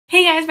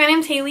Hey guys, my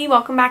name's Haley.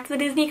 Welcome back to the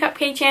Disney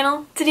Cupcake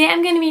channel. Today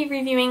I'm going to be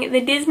reviewing the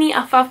Disney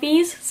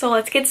Ufufys, so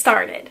let's get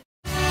started.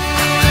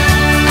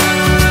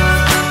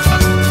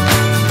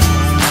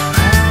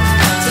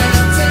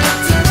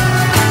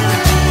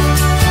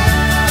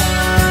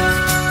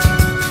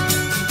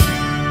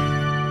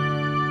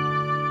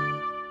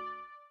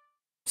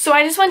 So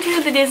I just went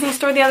to the Disney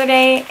store the other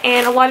day,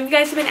 and a lot of you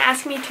guys have been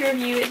asking me to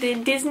review the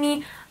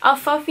Disney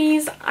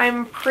Ufufys.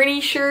 I'm pretty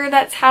sure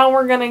that's how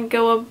we're going to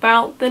go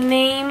about the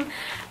name.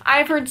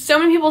 I've heard so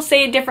many people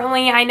say it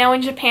differently. I know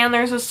in Japan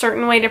there's a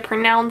certain way to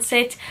pronounce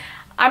it.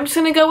 I'm just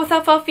going to go with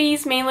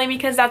Ufufys mainly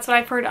because that's what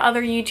I've heard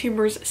other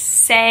YouTubers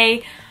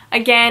say.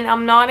 Again,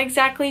 I'm not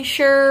exactly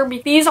sure.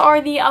 These are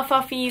the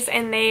Ufufys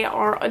and they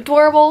are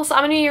adorable. So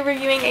I'm going to be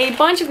reviewing a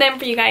bunch of them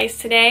for you guys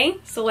today.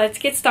 So let's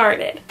get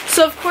started.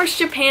 So of course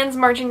Japan's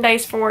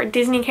merchandise for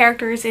Disney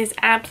characters is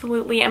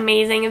absolutely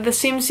amazing. The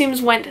Tsum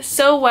Tsums went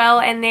so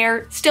well and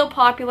they're still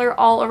popular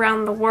all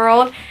around the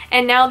world.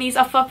 And now these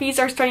Ufufys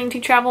are starting to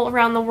travel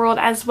around the world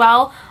as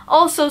well.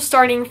 Also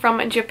starting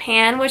from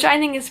Japan, which I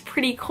think is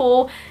pretty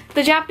cool.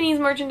 The Japanese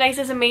merchandise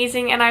is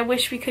amazing and I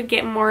wish we could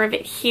get more of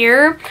it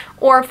here,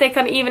 or if they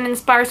could even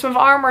inspire some of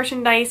our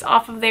merchandise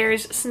off of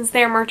theirs since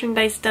their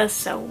merchandise does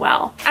so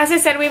well. As I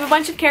said, we have a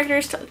bunch of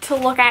characters to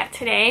look at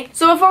today.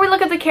 So before we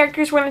look at the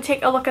characters, we're going to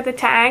take a look at the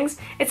tags.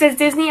 It says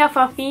Disney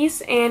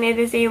Ufufys and it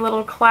is a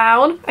little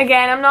cloud.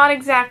 Again, I'm not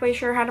exactly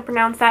sure how to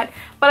pronounce that,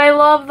 but I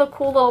love the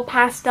cool little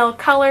pastel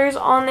colors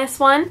on this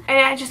one,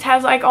 and it just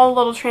has like all the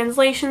little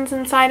translations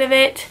inside of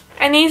it.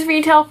 And these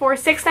retail for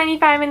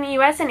 $6.95 in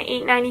the US and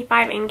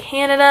 $8.95 in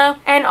Canada.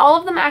 And all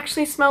of them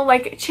actually smell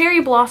like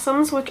cherry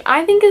blossoms, which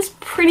I think is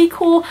pretty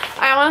cool.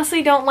 I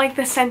honestly don't like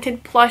the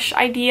scented plush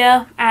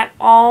idea at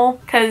all,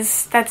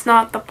 because that's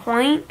not the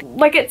point.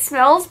 Like, it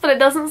smells, but it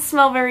doesn't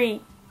smell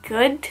very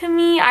good to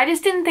me. I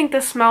just didn't think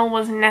the smell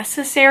was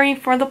necessary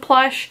for the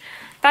plush.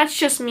 That's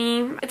just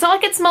me. It's not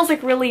like it smells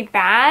like really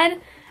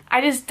bad.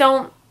 I just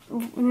don't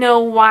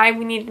know why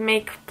we need to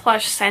make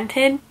plush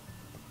scented.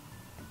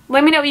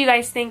 Let me know what you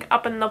guys think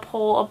up in the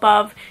poll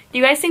above. Do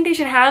you guys think they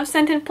should have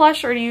scented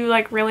plush, or do you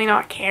like really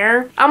not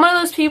care? I'm one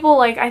of those people,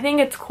 like, I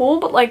think it's cool,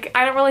 but like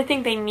I don't really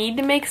think they need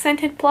to make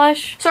scented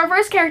plush. So our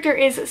first character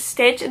is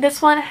Stitch.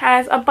 This one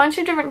has a bunch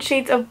of different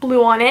shades of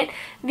blue on it.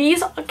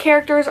 These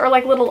characters are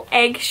like little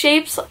egg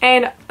shapes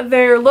and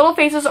their little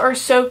faces are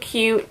so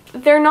cute.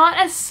 They're not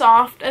as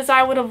soft as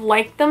I would have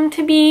liked them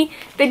to be.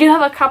 They do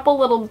have a couple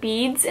little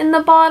beads in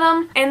the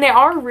bottom and they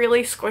are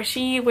really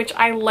squishy, which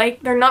I like.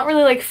 They're not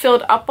really like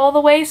filled up all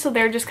the way, so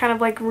they're just kind of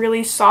like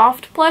really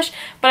soft plush,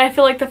 but I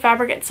feel like the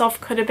fabric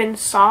itself could have been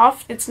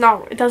soft. It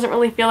doesn't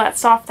really feel that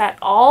soft at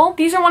all.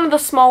 These are one of the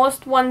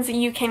smallest ones that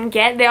you can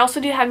get. They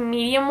also do have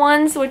medium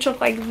ones which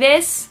look like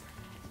this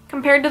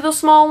compared to the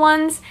small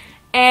ones.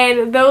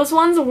 And those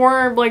ones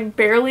were like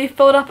barely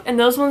filled up and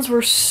those ones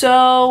were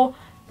so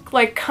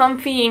like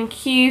comfy and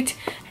cute.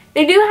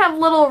 They do have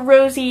little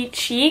rosy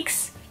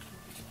cheeks.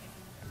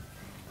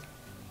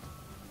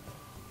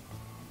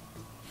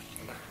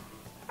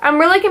 I'm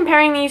really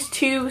comparing these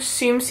to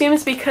Tsum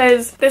Tsums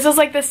because this is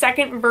like the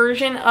second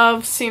version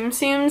of Tsum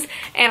Tsums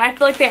and I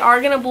feel like they are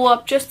going to blow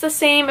up just the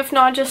same, if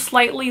not just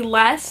slightly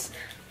less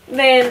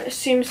than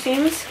Tsum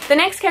Tsums. The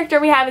next character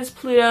we have is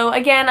Pluto.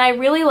 Again, I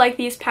really like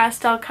these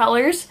pastel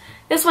colors.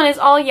 This one is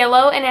all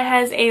yellow and it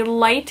has a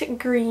light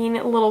green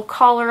little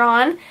collar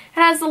on. It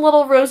has the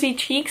little rosy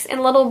cheeks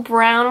and little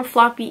brown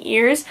floppy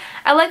ears.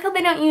 I like how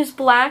they don't use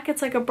black,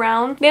 it's like a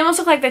brown. They almost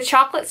look like the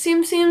chocolate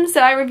Tsum Tsums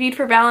that I reviewed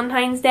for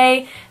Valentine's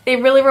Day. They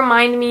really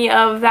remind me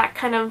of that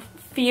kind of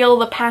feel,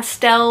 the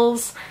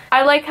pastels.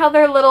 I like how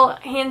their little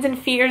hands and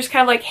feet are just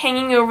kind of like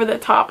hanging over the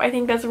top. I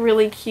think that's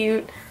really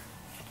cute.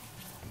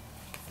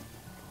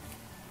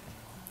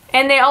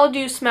 And they all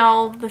do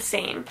smell the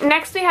same.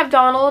 Next we have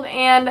Donald,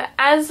 and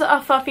as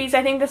Ufufys,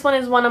 I think this one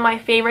is one of my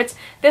favorites.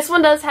 This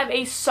one does have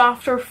a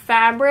softer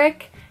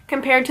fabric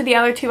compared to the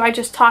other two I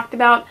just talked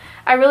about.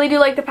 I really do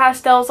like the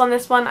pastels on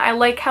this one. I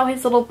like how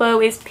his little bow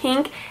is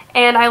pink,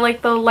 and I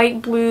like the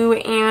light blue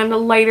and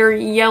lighter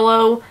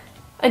yellow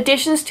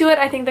additions to it.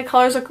 I think the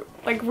colors look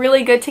like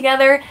really good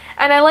together,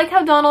 and I like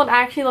how Donald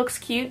actually looks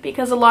cute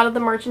because a lot of the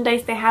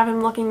merchandise they have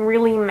him looking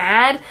really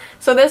mad.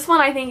 So this one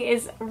I think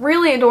is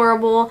really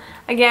adorable.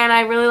 Again,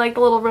 I really like the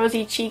little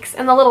rosy cheeks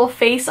and the little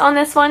face on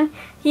this one.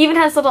 He even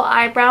has little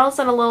eyebrows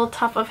and a little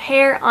tuft of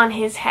hair on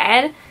his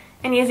head,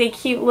 and he has a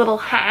cute little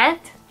hat.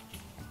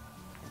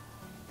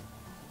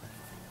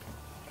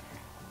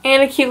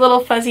 And a cute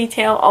little fuzzy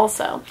tail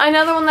also.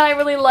 Another one that I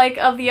really like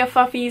of the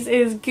Ufufys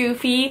is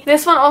Goofy.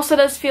 This one also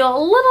does feel a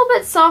little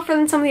bit softer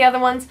than some of the other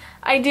ones.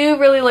 I do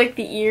really like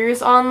the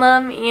ears on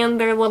them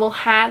and their little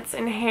hats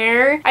and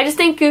hair. I just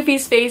think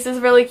Goofy's face is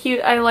really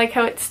cute. I like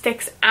how it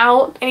sticks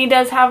out. And he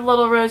does have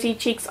little rosy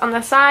cheeks on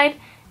the side.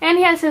 And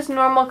he has his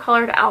normal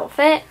colored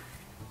outfit.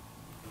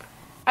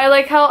 I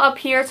like how up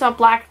here it's not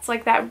black, it's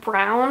like that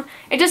brown.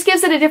 It just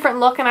gives it a different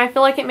look, and I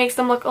feel like it makes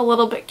them look a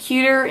little bit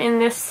cuter in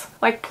this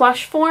like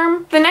plush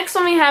form. The next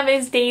one we have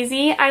is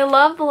Daisy. I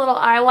love the little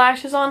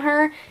eyelashes on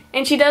her,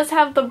 and she does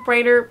have the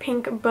brighter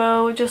pink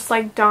bow just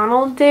like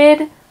Donald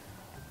did.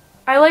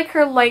 I like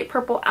her light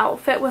purple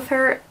outfit with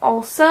her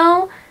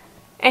also.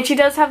 And she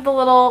does have the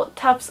little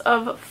tufts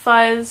of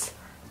fuzz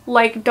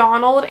like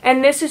Donald.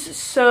 And this is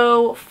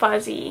so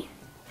fuzzy.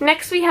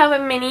 Next we have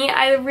a Minnie.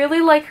 I really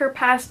like her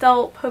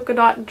pastel polka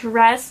dot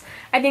dress.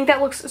 I think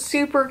that looks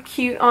super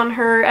cute on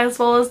her, as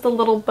well as the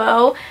little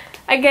bow.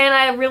 Again,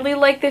 I really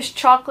like this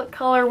chocolate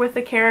color with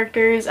the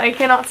characters. I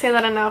cannot say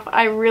that enough.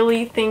 I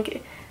really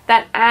think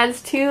that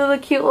adds to the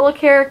cute little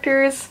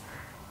characters.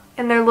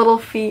 And their little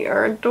feet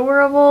are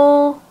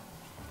adorable.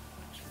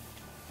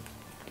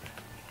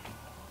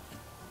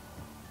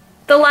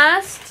 The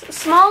last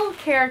small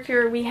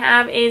character we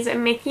have is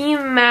Mickey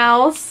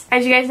Mouse.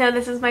 As you guys know,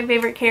 this is my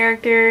favorite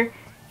character,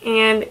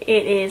 and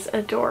it is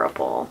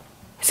adorable.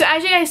 So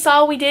as you guys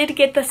saw, we did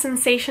get the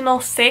Sensational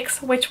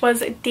Six, which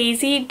was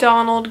Daisy,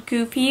 Donald,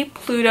 Goofy,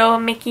 Pluto,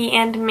 Mickey,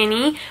 and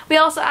Minnie. We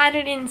also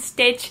added in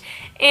Stitch,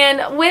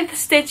 and with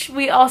Stitch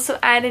we also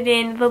added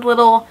in the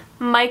little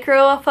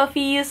micro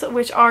Ufufys,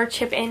 which are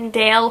Chip and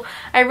Dale.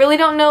 I really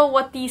don't know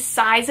what these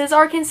sizes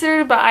are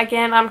considered, but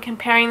again, I'm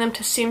comparing them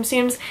to Tsum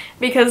Tsums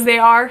because they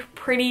are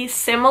pretty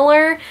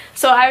similar.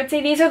 So I would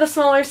say these are the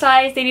smaller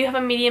size. They do have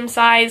a medium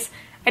size.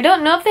 I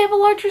don't know if they have a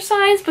larger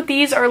size, but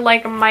these are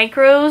like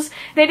micros.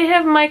 They did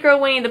have micro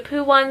Winnie the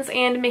Pooh ones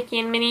and Mickey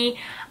and Minnie.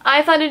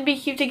 I thought it'd be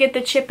cute to get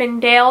the Chip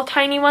and Dale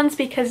tiny ones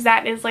because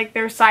that is like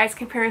their size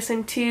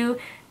comparison to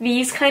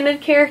these kind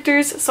of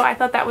characters, so I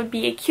thought that would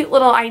be a cute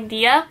little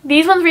idea.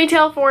 These ones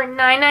retail for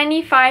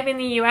 $9.95 in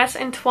the US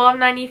and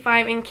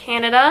 $12.95 in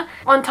Canada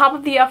on top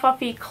of the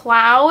Ufufy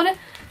Cloud.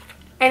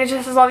 And it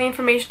just has all the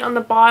information on the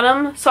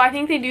bottom. So I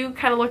think they do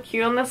kind of look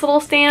cute on this little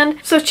stand.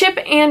 So Chip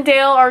and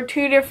Dale are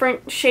two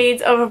different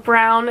shades of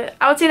brown.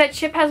 I would say that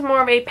Chip has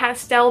more of a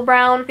pastel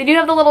brown. They do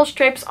have the little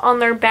stripes on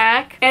their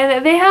back.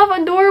 And they have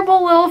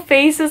adorable little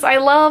faces. I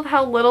love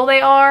how little they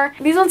are.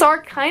 These ones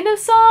are kind of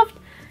soft,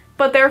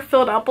 but they're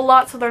filled up a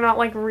lot, so they're not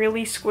like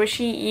really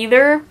squishy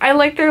either. I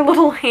like their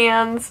little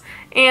hands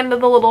and the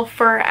little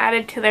fur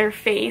added to their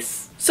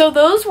face. So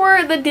those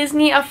were the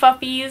Disney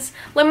Ufufys.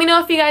 Let me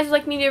know if you guys would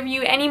like me to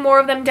review any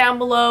more of them down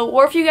below,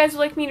 or if you guys would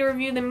like me to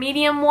review the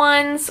medium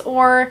ones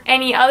or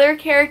any other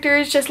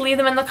characters. Just leave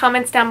them in the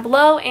comments down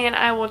below and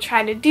I will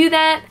try to do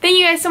that. Thank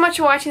you guys so much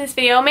for watching this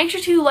video. Make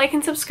sure to like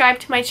and subscribe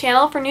to my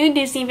channel for new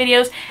Disney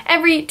videos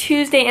every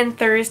Tuesday and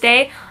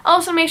Thursday.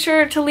 Also make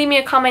sure to leave me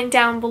a comment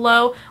down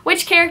below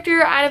which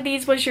character out of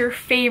these was your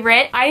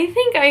favorite. I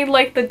think I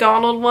like the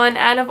Donald one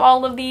out of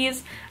all of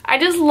these. I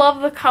just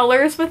love the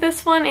colors with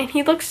this one and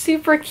he looks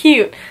super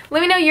cute.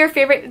 Let me know your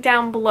favorite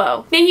down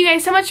below. Thank you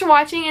guys so much for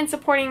watching and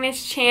supporting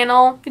this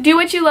channel. Do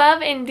what you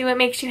love and do what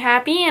makes you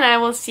happy, and I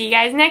will see you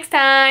guys next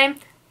time.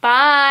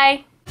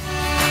 Bye!